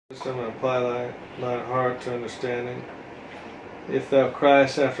Wisdom and apply thine heart to understanding. If thou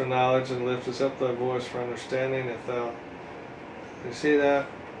criest after knowledge and liftest up thy voice for understanding, you see that?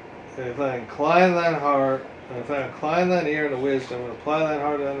 If thou incline thine heart, if thou incline thine ear unto wisdom and apply thine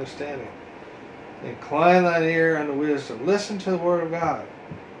heart to understanding, incline thine ear unto wisdom. Listen to the word of God.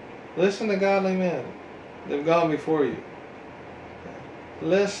 Listen to godly men. They've gone before you.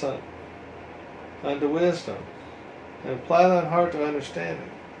 Listen unto wisdom and apply thine heart to understanding.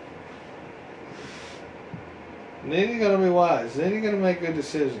 And then you're going to be wise. Then you're going to make good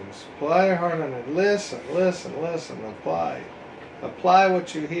decisions. Apply your heart on it. Listen. Apply. Apply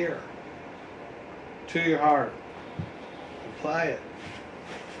what you hear to your heart. Apply it.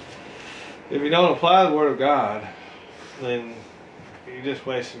 If you don't apply the Word of God, then you're just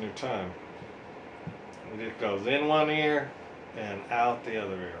wasting your time. It just goes in one ear and out the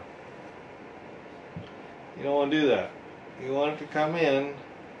other ear. You don't want to do that. You want it to come in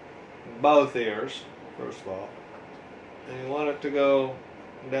both ears, first of all. And you want it to go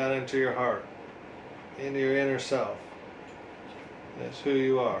down into your heart, into your inner self. That's who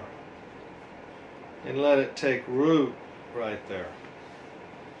you are. And let it take root right there.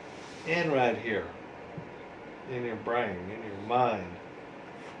 And right here. In your brain, in your mind.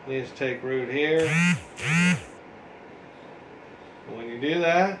 It needs to take root here. When you do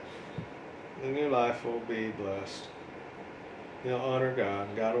that, then your life will be blessed. You'll honor God,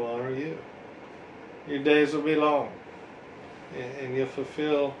 and God will honor you. Your days will be long. And you'll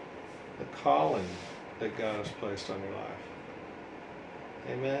fulfill the calling that God has placed on your life.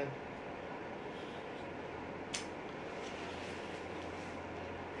 Amen.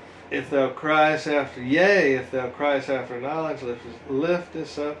 If thou criest after, yea, if thou criest after knowledge,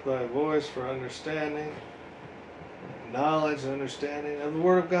 liftest up thy voice for understanding. Knowledge and understanding of the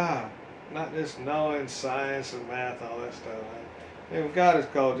Word of God. Not just knowing science and math, all that stuff. If God has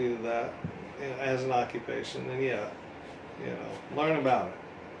called you to that, as an occupation, then yeah. Learn about it,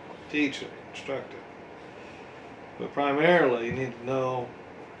 teach it, instruct it. But primarily, you need to know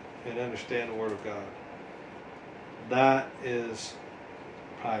and understand the Word of God. That is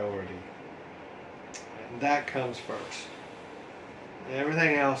priority. And that comes first.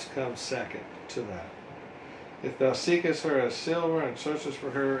 Everything else comes second to that. If thou seekest her as silver and searchest for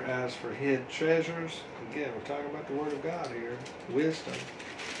her as for hid treasures, again, we're talking about the Word of God here, wisdom.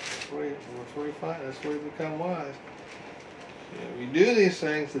 That's where you find. That's where you become wise. If you do these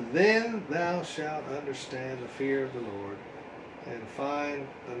things, then thou shalt understand the fear of the Lord and find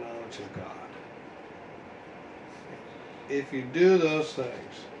the knowledge of God. If you do those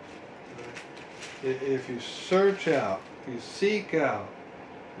things, if you search out, if you seek out,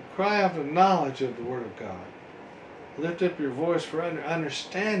 you cry out for knowledge of the Word of God, lift up your voice for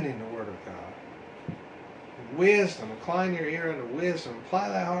understanding the Word of God, wisdom, incline your ear unto wisdom, apply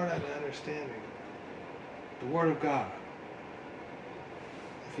thy heart unto understanding the Word of God.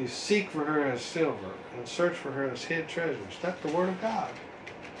 If you seek for her as silver and search for her as hid treasures, that's the Word of God.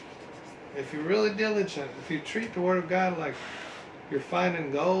 If you're really diligent, if you treat the Word of God like you're finding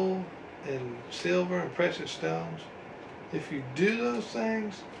gold and silver and precious stones, if you do those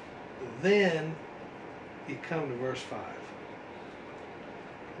things, then you come to verse 5.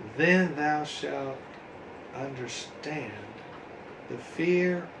 Then thou shalt understand the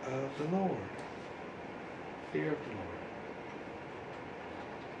fear of the Lord. Fear of the Lord.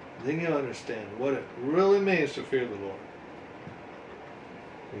 Then you'll understand what it really means to fear the Lord.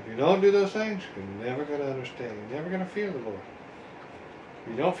 If you don't do those things, you're never going to understand. You're never going to fear the Lord.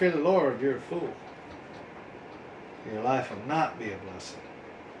 If you don't fear the Lord, you're a fool. Your life will not be a blessing.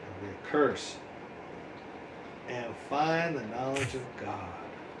 It will be a curse. And find the knowledge of God.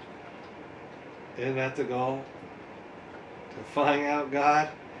 Isn't that the goal? To find out God,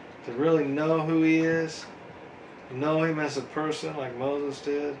 to really know who He is, know Him as a person like Moses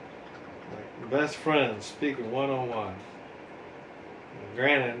did, like best friends speaking one-on-one.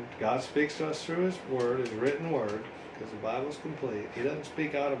 Granted, God speaks to us through His Word, His written Word, because the Bible's complete. He doesn't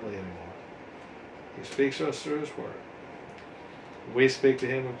speak audibly anymore. He speaks to us through His Word. We speak to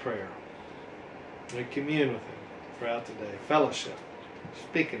Him in prayer. We commune with Him throughout the day. Fellowship.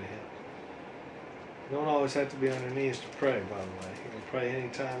 Speaking to Him. You don't always have to be on your knees to pray, by the way. You can pray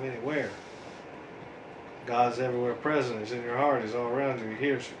anytime, anywhere. God's everywhere present. He's in your heart. He's all around you. He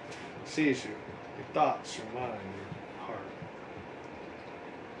hears you. He sees you. Your thoughts, your mind, your heart.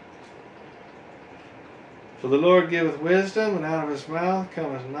 For the Lord giveth wisdom, and out of His mouth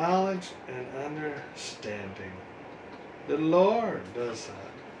cometh knowledge and understanding. The Lord does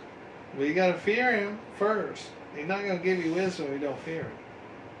that. But you got to fear Him first. He's not going to give you wisdom if you don't fear Him.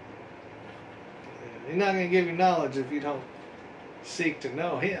 He's not going to give you knowledge if you don't seek to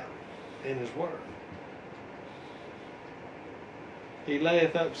know him in his word. He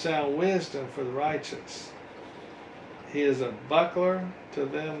layeth up sound wisdom for the righteous. He is a buckler to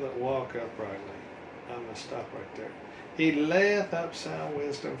them that walk uprightly. I'm going to stop right there. He layeth up sound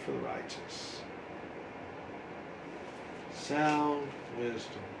wisdom for the righteous. Sound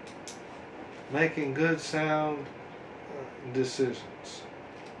wisdom. Making good sound decisions.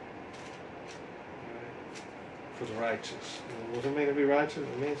 Right? For the righteous. And what does it mean to be righteous?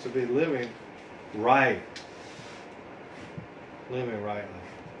 It means to be living right. Living rightly.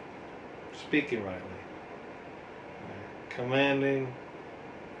 Speaking rightly. Right? Commanding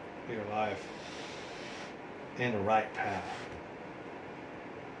your life in the right path.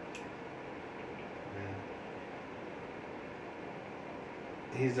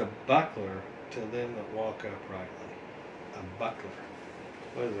 He's a buckler to them that walk uprightly. A buckler.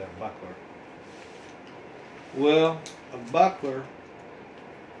 What is that, buckler? Well, a buckler,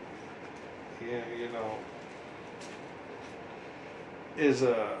 is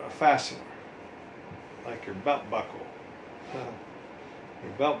a fastener, like your belt buckle.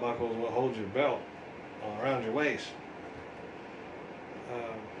 Your belt buckle is what holds your belt around your waist.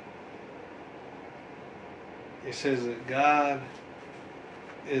 It says that God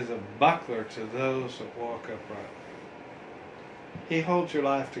is a buckler to those that walk uprightly. He holds your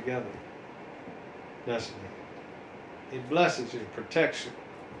life together, doesn't he? He blesses you, protects you,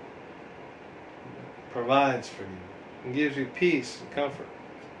 provides for you, and gives you peace and comfort.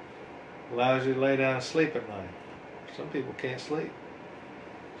 Allows you to lay down and sleep at night. Some people can't sleep.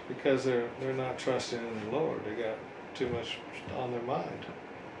 It's because they're not trusting in the Lord. They got too much on their mind.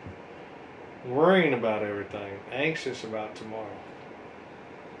 Worrying about everything, anxious about tomorrow.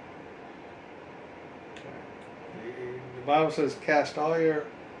 The Bible says, cast all your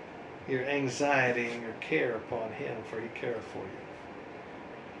anxiety and your care upon him, for he careth for you.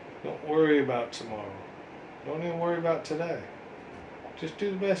 Don't worry about tomorrow. Don't even worry about today. Just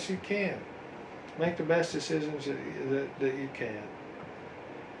do the best you can. Make the best decisions that you can.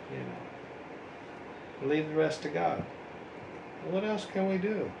 Leave the rest to God. What else can we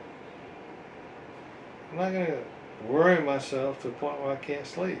do? I'm not going to worry myself to the point where I can't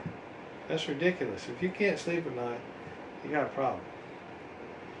sleep. That's ridiculous. If you can't sleep at night, you got a problem.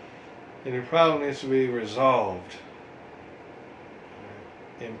 And your problem needs to be resolved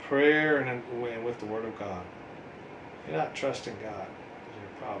in prayer and with the Word of God. You're not trusting God is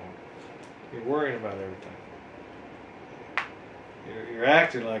your problem. You're worrying about everything. You're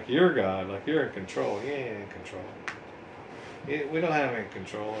acting like you're God, like you're in control. You ain't in control. We don't have any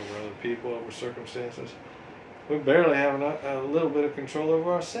control over other people, over circumstances. We barely have a little bit of control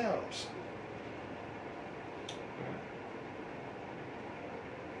over ourselves.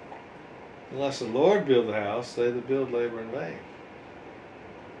 Unless the Lord build the house, they that build labor in vain.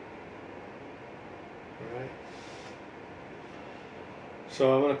 All right?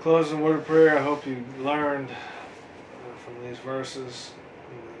 So I'm going to close in a word of prayer. I hope you learned from these verses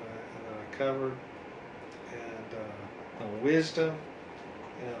that I covered. And wisdom,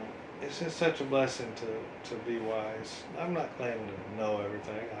 it's just such a blessing to be wise. I'm not claiming to know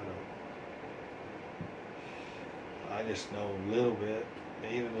everything. I just know a little bit.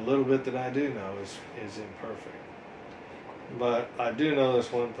 Even the little bit that I do know is imperfect. But I do know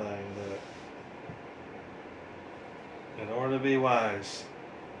this one thing, that in order to be wise,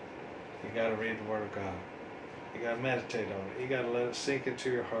 you got to read the Word of God. You got to meditate on it. You got to let it sink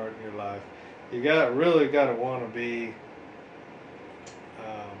into your heart and your life. You really got to want to be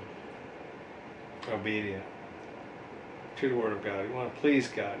obedient to the Word of God. You want to please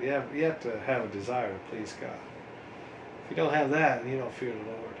God. You have to have a desire to please God. If you don't have that, you don't fear the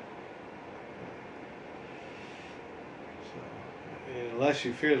Lord. So, unless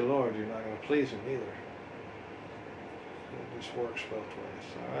you fear the Lord, you're not going to please Him either. It just works both ways.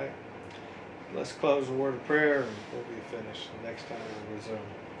 All right? Let's close the word of prayer, and we'll be finished. Next time we'll resume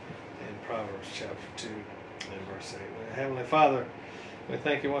in Proverbs chapter 2 and verse 8. Heavenly Father, we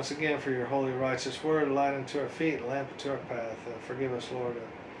thank you once again for your holy, righteous word, a light unto our feet, a lamp unto our path. Forgive us, Lord,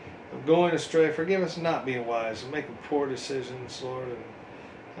 of going astray. Forgive us not being wise and making poor decisions, Lord,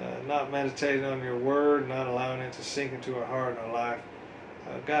 and not meditating on your word, not allowing it to sink into our heart and our life.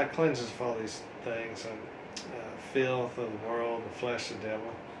 God, cleanse us of all these things and filth of the world, the flesh, the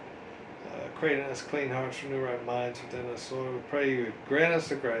devil. Create in us clean hearts, renew right minds within us, Lord. We pray you would grant us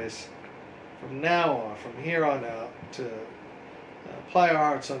the grace from now on, from here on out, to apply our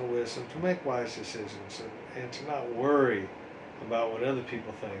hearts unto wisdom, to make wise decisions, and to not worry about what other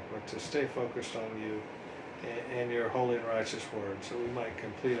people think, but to stay focused on you and your holy and righteous word, so we might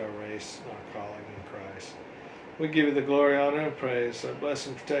complete our race and our calling in Christ. We give you the glory, honor, and praise. Bless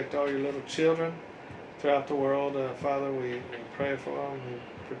and protect all your little children throughout the world. Father, we pray for them.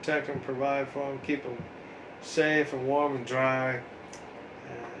 We protect them, provide for them, keep them safe and warm and dry.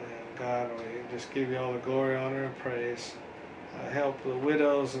 And God, we just give you all the glory, honor, and praise. Help the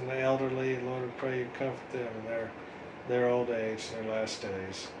widows and the elderly. Lord, we pray you comfort them in their old age, their last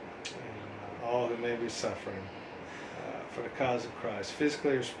days. And all who may be suffering for the cause of Christ,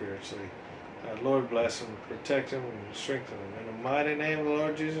 physically or spiritually. Lord, bless them, protect them, and strengthen them. In the mighty name of the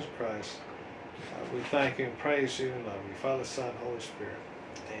Lord Jesus Christ, we thank you and praise you and love you. Father, Son, Holy Spirit.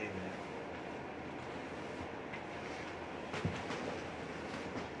 Amen.